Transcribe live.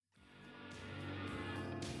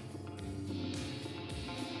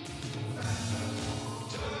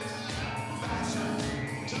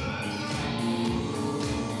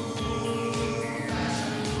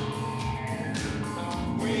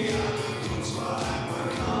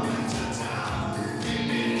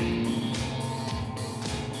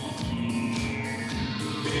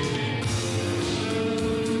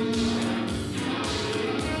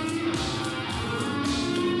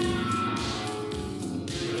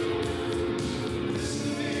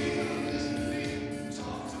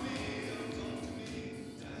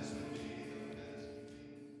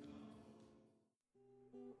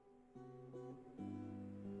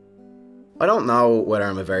I don't know whether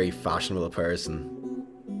I'm a very fashionable person.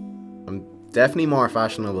 I'm definitely more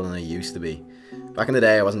fashionable than I used to be. Back in the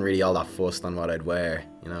day, I wasn't really all that fussed on what I'd wear.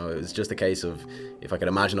 You know, it was just a case of if I could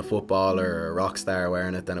imagine a footballer or a rock star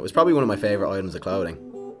wearing it, then it was probably one of my favourite items of clothing.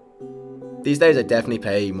 These days, I definitely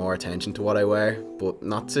pay more attention to what I wear, but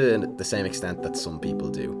not to the same extent that some people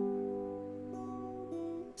do.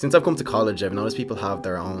 Since I've come to college, I've noticed people have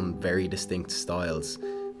their own very distinct styles,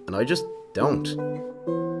 and I just don't.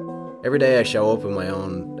 Every day I show up in my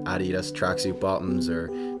own Adidas tracksuit bottoms or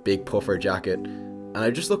big puffer jacket, and I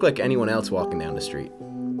just look like anyone else walking down the street.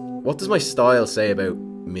 What does my style say about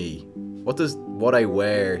me? What does what I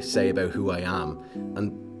wear say about who I am?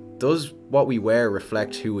 And does what we wear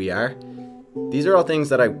reflect who we are? These are all things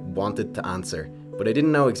that I wanted to answer, but I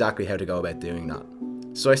didn't know exactly how to go about doing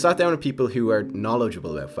that. So I sat down with people who are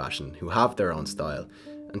knowledgeable about fashion, who have their own style,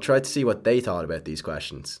 and tried to see what they thought about these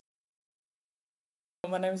questions.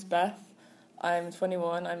 My name's Beth. I'm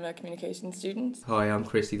 21. I'm a communications student. Hi, I'm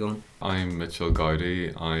Christy Gunn. I'm Mitchell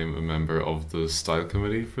Gowdy. I'm a member of the style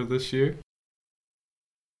committee for this year.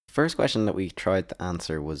 First question that we tried to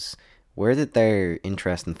answer was, where did their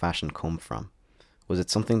interest in fashion come from? Was it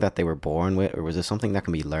something that they were born with, or was it something that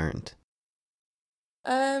can be learned?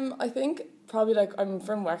 I think probably I'm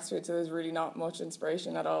from Wexford, so there's really not much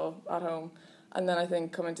inspiration at all at home. And then I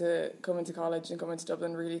think coming to college and coming to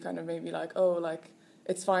Dublin really kind of made me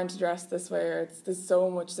it's fine to dress this way, or there's so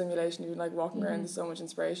much stimulation, even walking around, there's so much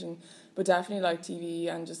inspiration. But definitely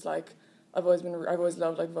TV and just I've always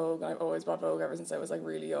loved Vogue, and I've always bought Vogue ever since I was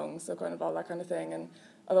really young, so kind of all that kind of thing. And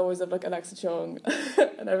I've always loved Alexa Chung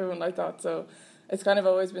and everyone like that, so it's kind of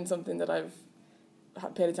always been something that I've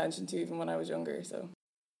paid attention to even when I was younger. So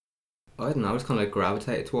I don't know, I just kind of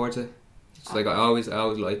gravitated towards it. It's I always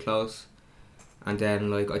liked clothes. And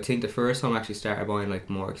then I think the first time I actually started buying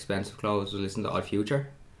more expensive clothes was listening to Odd Future.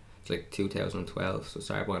 It's 2012, so I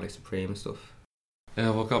started buying Supreme and stuff.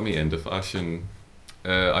 What got me into fashion?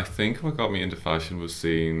 I think what got me into fashion was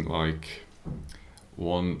seeing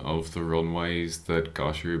one of the runways that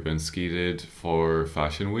Gosh Rubinski did for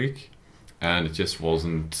Fashion Week, and it just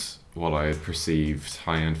wasn't what I had perceived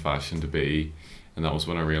high-end fashion to be, and that was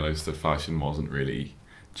when I realised that fashion wasn't really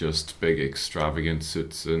just big extravagant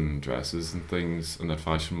suits and dresses and things, and that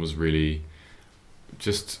fashion was really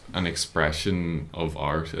just an expression of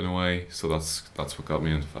art in a way. So that's what got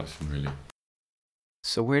me into fashion, really.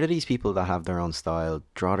 So where do these people that have their own style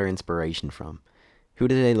draw their inspiration from? Who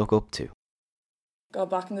do they look up to? God,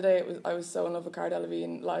 back in the day, I was so in love with Cara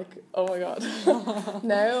Delevingne, oh my god.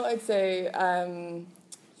 Now I'd say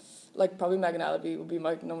probably Megan Ellaby would be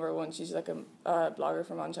my number one. She's a blogger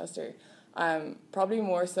from Manchester. Probably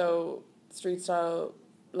more so street style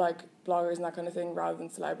bloggers and that kind of thing rather than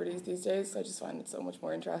celebrities these days. So I just find it so much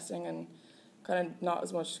more interesting and kind of not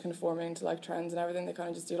as much conforming to trends and everything. They kind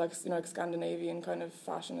of just do Scandinavian kind of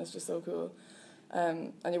fashion is just so cool,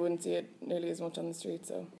 and you wouldn't see it nearly as much on the street.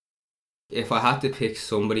 So if I had to pick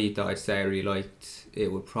somebody that I'd say I really liked, it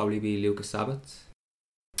would probably be Lucas Sabbath.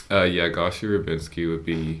 Goshi Rubinski would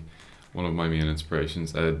be one of my main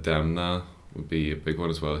inspirations. Demna would be a big one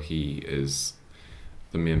as well. He is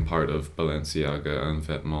the main part of Balenciaga and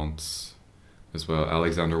Vetements as well.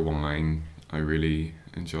 Alexander Wang, I really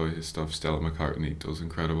enjoy his stuff. Stella McCartney does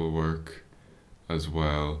incredible work as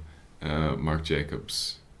well. Marc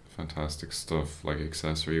Jacobs, fantastic stuff,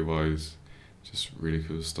 accessory wise, just really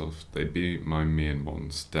cool stuff. They'd be my main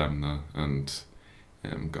ones, Demna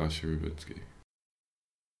and Goshi Rubinski.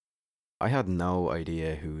 I had no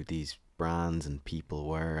idea who these brands and people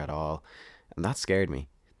were at all, and that scared me.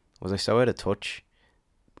 Was I so out of touch?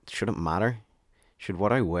 Should it matter? Should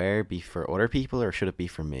what I wear be for other people, or should it be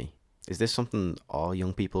for me? Is this something all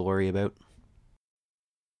young people worry about?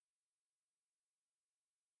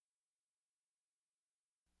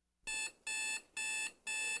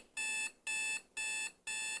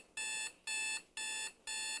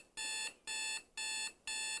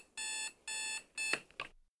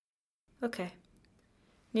 Okay.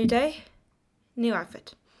 New day, new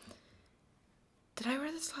outfit. Did I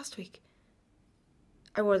wear this last week?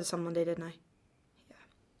 I wore this on Monday, didn't I? Yeah.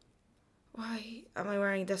 Why am I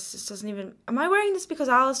wearing this? This doesn't even... Am I wearing this because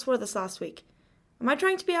Alice wore this last week? Am I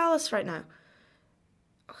trying to be Alice right now?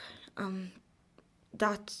 Okay,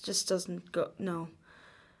 that just doesn't go... No.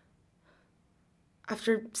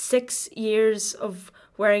 After 6 years of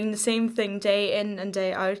wearing the same thing day in and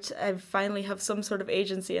day out, I finally have some sort of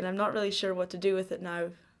agency, and I'm not really sure what to do with it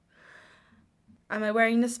now. Am I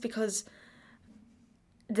wearing this because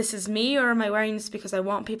this is me, or am I wearing this because I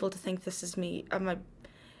want people to think this is me?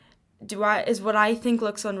 Is what I think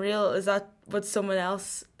looks unreal, is that but someone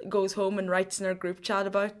else goes home and writes in our group chat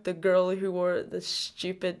about the girl who wore the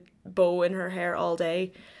stupid bow in her hair all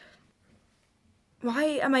day. Why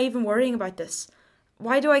am I even worrying about this?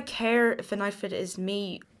 Why do I care if an outfit is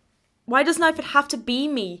me? Why does an outfit have to be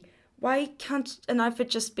me? Why can't an outfit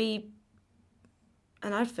just be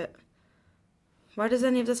an outfit? Why does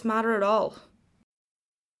any of this matter at all?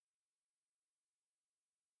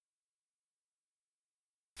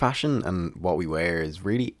 Fashion and what we wear is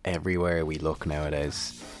really everywhere we look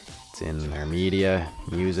nowadays. It's in our media,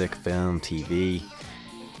 music, film, TV.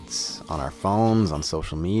 It's on our phones, on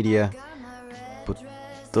social media. But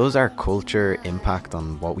does our culture impact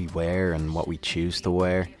on what we wear and what we choose to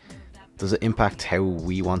wear? Does it impact how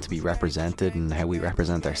we want to be represented and how we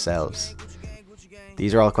represent ourselves?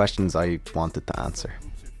 These are all questions I wanted to answer.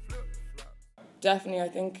 Definitely,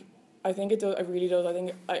 I think it does. It really does. I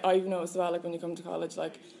think I've noticed as well. Like when you come to college,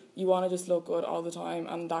 like you want to just look good all the time,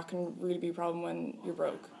 and that can really be a problem when you're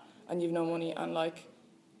broke and you've no money, and like,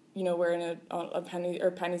 you know, wearing a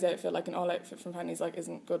Penny's outfit, like an all outfit from Penny's, like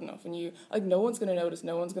isn't good enough, and you like no one's gonna notice.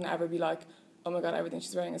 No one's gonna ever be like, oh my god, everything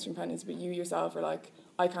she's wearing is from Penny's. But you yourself are like,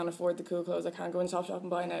 I can't afford the cool clothes. I can't go in Topshop and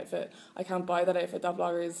buy an outfit. I can't buy that outfit that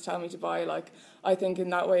bloggers tell me to buy. Like I think in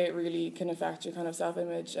that way it really can affect your kind of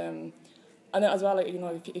self-image. And then as well, like, you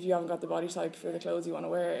know, if you haven't got the body type for the clothes you want to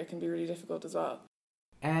wear, it can be really difficult as well.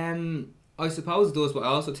 I suppose it does, but I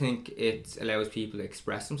also think it allows people to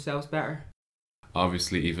express themselves better.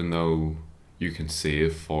 Obviously, even though you can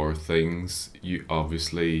save for things,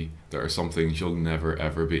 there are some things you'll never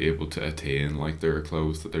ever be able to attain. Like there are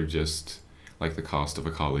clothes that they're just like the cost of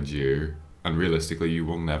a college year, and realistically you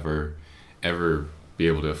will never ever be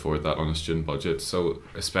able to afford that on a student budget. So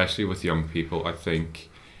especially with young people, I think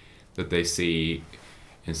that they see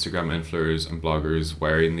Instagram influencers and bloggers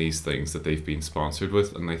wearing these things that they've been sponsored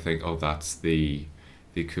with, and they think, oh, that's the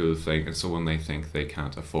cool thing. And so when they think they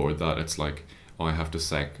can't afford that, it's like, oh, I have to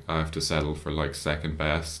settle for like second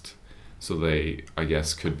best. So they, I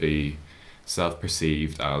guess, could be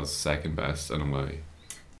self-perceived as second best in a way.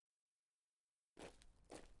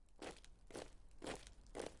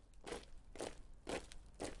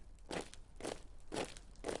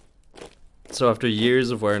 So after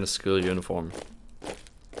years of wearing a school uniform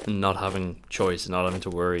and not having choice, not having to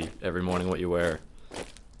worry every morning what you wear,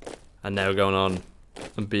 and now going on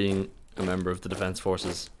and being a member of the Defence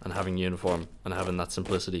Forces and having uniform and having that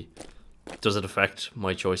simplicity, does it affect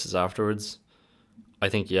my choices afterwards? I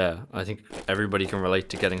think yeah. I think everybody can relate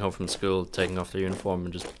to getting home from school, taking off their uniform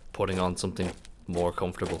and just putting on something more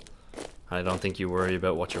comfortable. I don't think you worry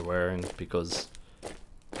about what you're wearing because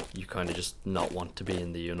you kind of just not want to be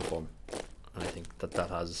in the uniform. I think that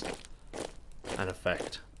has an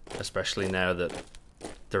effect, especially now that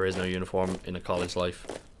there is no uniform in a college life.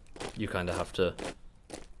 You kind of have to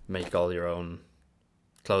make all your own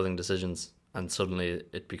clothing decisions, and suddenly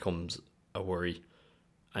it becomes a worry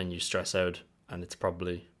and you stress out, and it's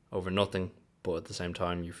probably over nothing, but at the same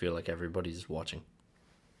time you feel like everybody's watching.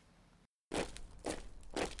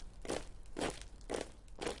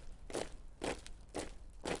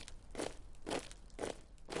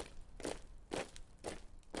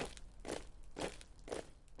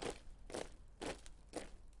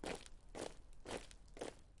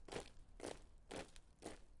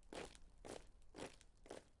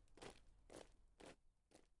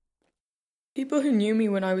 People who knew me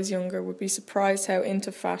when I was younger would be surprised how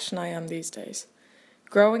into fashion I am these days.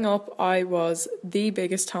 Growing up, I was the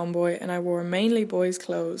biggest tomboy and I wore mainly boys'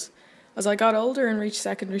 clothes. As I got older and reached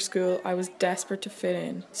secondary school, I was desperate to fit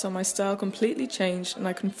in, so my style completely changed and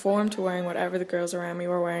I conformed to wearing whatever the girls around me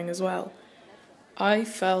were wearing as well. I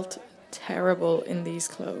felt terrible in these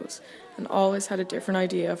clothes and always had a different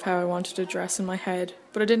idea of how I wanted to dress in my head,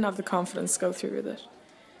 but I didn't have the confidence to go through with it.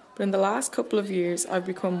 But in the last couple of years, I've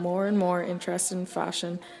become more and more interested in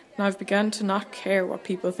fashion, and I've begun to not care what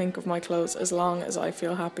people think of my clothes as long as I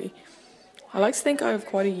feel happy. I like to think I have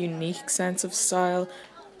quite a unique sense of style.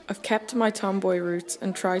 I've kept to my tomboy roots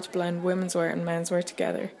and tried to blend women's wear and menswear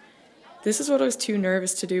together. This is what I was too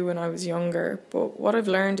nervous to do when I was younger, but what I've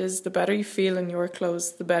learned is the better you feel in your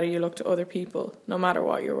clothes, the better you look to other people, no matter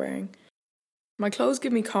what you're wearing. My clothes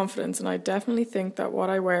give me confidence, and I definitely think that what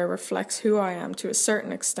I wear reflects who I am to a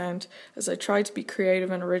certain extent, as I try to be creative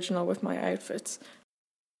and original with my outfits.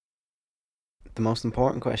 The most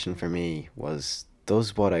important question for me was,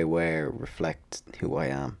 does what I wear reflect who I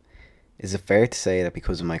am? Is it fair to say that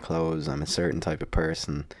because of my clothes I'm a certain type of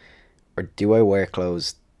person, or do I wear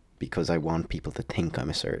clothes because I want people to think I'm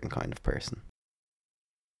a certain kind of person?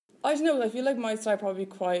 I don't know, I feel like my style probably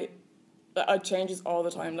quite... it changes all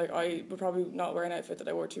the time. Like I would probably not wear an outfit that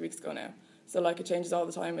I wore 2 weeks ago now. So like it changes all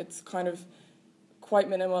the time. It's kind of quite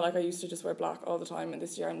minimal. Like I used to just wear black all the time, and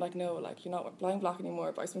this year I'm like, no, like you're not wearing black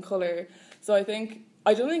anymore, buy some colour. So I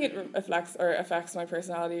don't think it affects my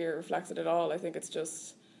personality or reflects it at all. I think it's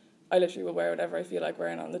just I literally will wear whatever I feel like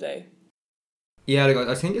wearing on the day. Yeah, like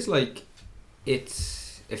I think it's like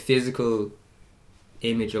it's a physical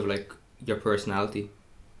image of like your personality.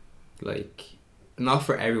 Like not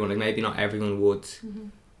for everyone, like maybe not everyone would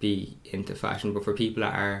be into fashion, but for people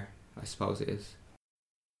that are, I suppose it is.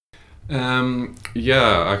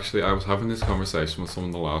 Yeah, actually I was having this conversation with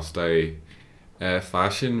someone the last day.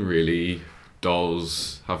 Fashion really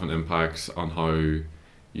does have an impact on how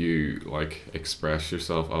you like express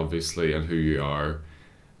yourself, obviously, and who you are.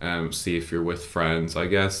 See, if you're with friends, I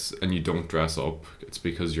guess, and you don't dress up, it's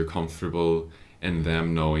because you're comfortable in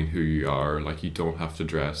them knowing who you are. Like, you don't have to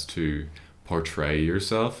dress to portray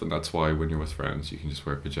yourself, and that's why when you're with friends you can just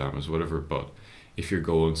wear pajamas, whatever. But if you're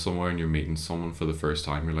going somewhere and you're meeting someone for the first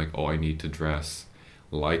time, you're like, oh, I need to dress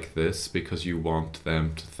like this, because you want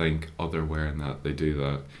them to think, oh, they're wearing that, they do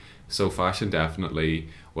that. So fashion definitely,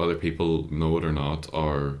 whether people know it or not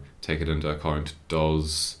or take it into account,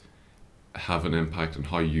 does have an impact on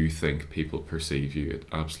how you think people perceive you. It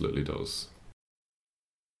absolutely does.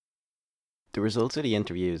 The results of the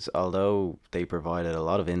interviews, although they provided a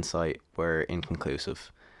lot of insight, were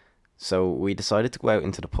inconclusive. So we decided to go out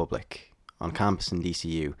into the public, on campus in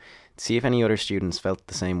DCU, to see if any other students felt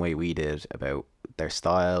the same way we did about their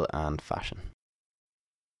style and fashion.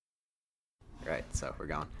 Right, so we're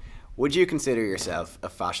gone. Would you consider yourself a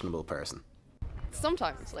fashionable person?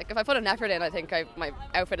 Sometimes, like if I put an effort in, I think my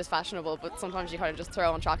outfit is fashionable, but sometimes you kind of just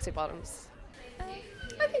throw on tracksuit bottoms.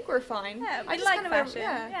 I think we're fine. Yeah, I just like kind of fashion.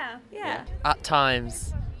 Yeah. At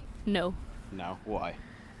times. No. No, why?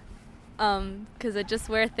 Because I just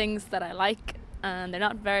wear things that I like and they're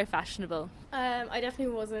not very fashionable. I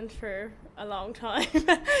definitely wasn't for a long time.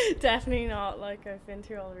 Definitely not. Like, I've been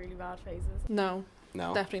through all the really bad phases. No.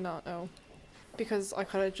 No? Definitely not, no. Because I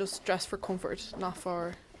kind of just dress for comfort, not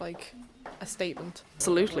for, like, a statement.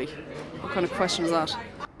 Absolutely. What kind of question is that?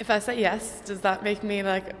 If I say yes, does that make me,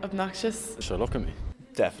 like, obnoxious? So look at me.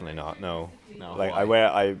 Definitely not, no. Like,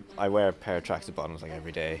 Why? I wear a pair of tracksuit bottoms, like,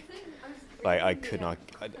 every day. Like, I could not,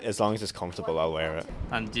 as long as it's comfortable, I'll wear it.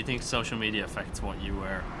 And do you think social media affects what you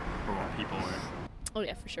wear or what people wear? Oh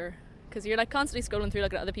yeah, for sure. Because you're like constantly scrolling through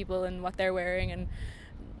looking at other people and what they're wearing and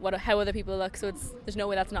how other people look. So there's no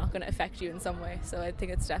way that's not going to affect you in some way. So I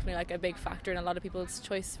think it's definitely like a big factor in a lot of people's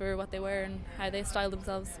choice for what they wear and how they style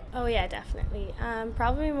themselves. Oh yeah, definitely.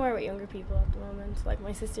 Probably more with younger people at the moment. Like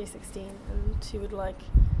my sister's 16 and she would like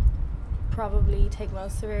probably take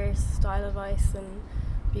most of her style advice and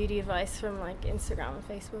beauty advice from like Instagram and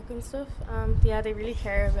Facebook and stuff. Yeah, they really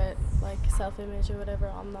care about like self-image or whatever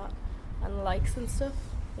on that and likes and stuff.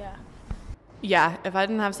 Yeah, if I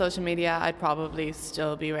didn't have social media, I'd probably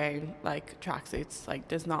still be wearing like tracksuits. Like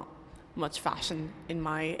there's not much fashion in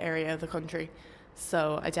my area of the country,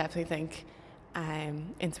 so I definitely think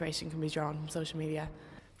inspiration can be drawn from social media.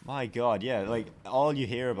 My God, yeah, like all you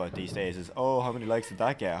hear about these days is, oh, how many likes did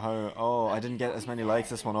that get? Oh, I didn't get as many likes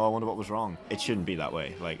this one. Oh, I wonder what was wrong. It shouldn't be that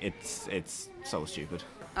way. Like it's so stupid.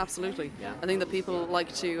 Absolutely. Yeah. I think that people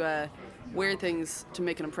like to wear things to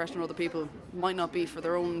make an impression on other people. Might not be for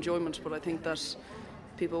their own enjoyment, but I think that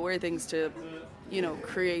people wear things to,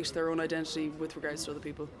 create their own identity with regards to other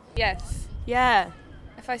people. Yes. Yeah.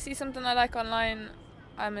 If I see something I like online,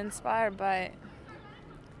 I'm inspired by it.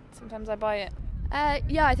 Sometimes I buy it.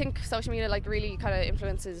 Yeah, I think social media like really kind of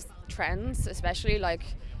influences trends, especially like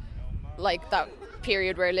that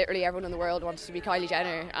period where literally everyone in the world wanted to be Kylie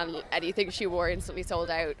Jenner and anything she wore instantly sold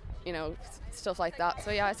out, stuff like that.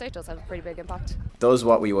 So yeah, I'd say it does have a pretty big impact. Does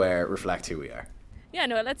what we wear reflect who we are? Yeah,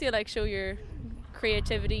 no, it lets you like show your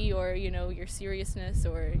creativity or, your seriousness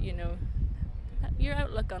or, your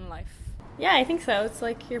outlook on life. Yeah, I think so. It's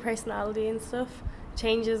like your personality and stuff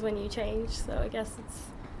changes when you change, so I guess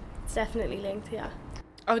it's definitely linked, yeah.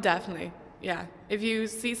 Oh, definitely, yeah. If you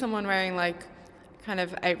see someone wearing like kind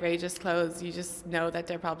of outrageous clothes, you just know that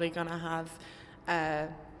they're probably gonna have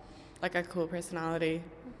like a cool personality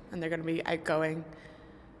and they're gonna be outgoing.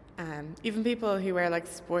 Even people who wear like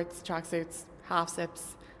sports tracksuits, half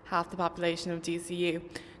the population of DCU,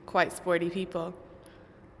 quite sporty people.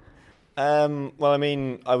 Well, I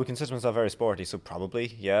mean, I would consider myself very sporty, so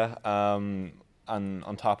probably, yeah. And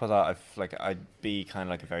on top of that, I'd be kind of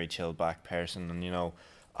like a very chilled back person, and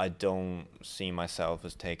I don't see myself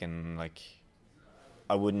as taking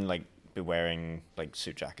I wouldn't be wearing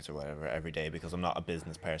suit jackets or whatever every day because I'm not a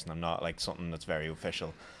business person. I'm not something that's very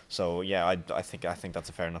official. So yeah, I think that's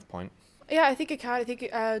a fair enough point. Yeah, I think it can. I think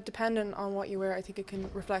depending on what you wear, I think it can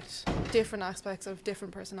reflect different aspects of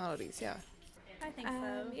different personalities. Yeah. I think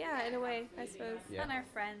so. Yeah, in a way, I suppose. Yeah. And our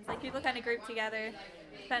friends, like people kind of group together,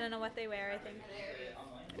 depending on what they wear. I think.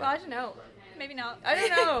 Well, I don't know. Maybe not. I don't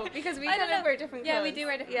know because we I don't kind of know. wear different Yeah, clothes. we do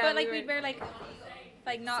wear different. Yeah, but we'd wear like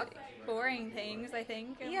not boring things. I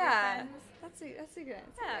think. and we're Yeah, friends. that's a good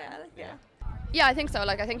answer. Yeah. I like that. Yeah, I think so.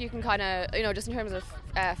 Like, I think you can kind of, you know, just in terms of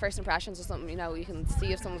first impressions or something, you know, you can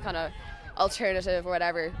see if someone's kind of alternative or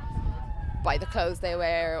whatever by the clothes they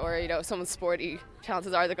wear, or, you know, if someone's sporty,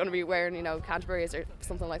 chances are they're going to be wearing, you know, Canterbury's or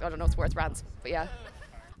something like, I don't know, sports brands. But yeah.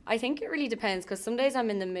 I think it really depends, because some days I'm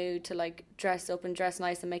in the mood to like dress up and dress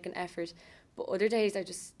nice and make an effort, but other days I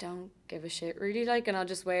just don't give a shit really, like, and I'll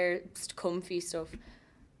just wear comfy stuff.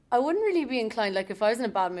 I wouldn't really be inclined, like if I was in a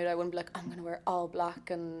bad mood, I wouldn't be like, I'm going to wear all black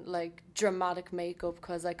and like dramatic makeup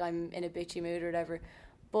because like I'm in a bitchy mood or whatever.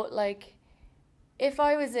 But like if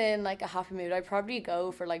I was in like a happy mood, I'd probably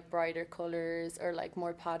go for like brighter colours or like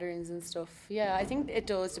more patterns and stuff. Yeah, I think it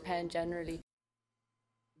does depend generally.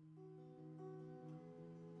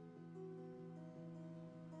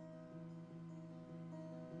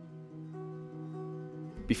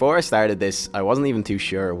 Before I started this, I wasn't even too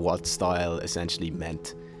sure what style essentially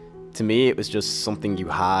meant. To me, it was just something you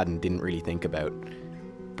had and didn't really think about.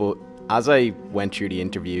 But as I went through the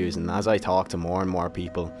interviews and as I talked to more and more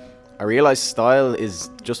people, I realised style is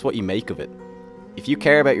just what you make of it. If you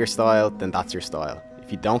care about your style, then that's your style.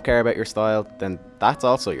 If you don't care about your style, then that's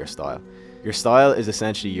also your style. Your style is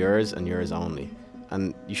essentially yours and yours only.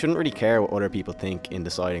 And you shouldn't really care what other people think in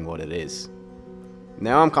deciding what it is.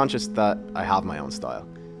 Now I'm conscious that I have my own style.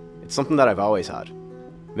 It's something that I've always had.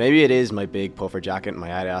 Maybe it is my big puffer jacket and my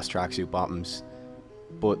Adidas tracksuit bottoms,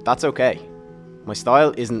 but that's okay. My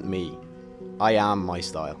style isn't me. I am my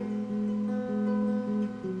style.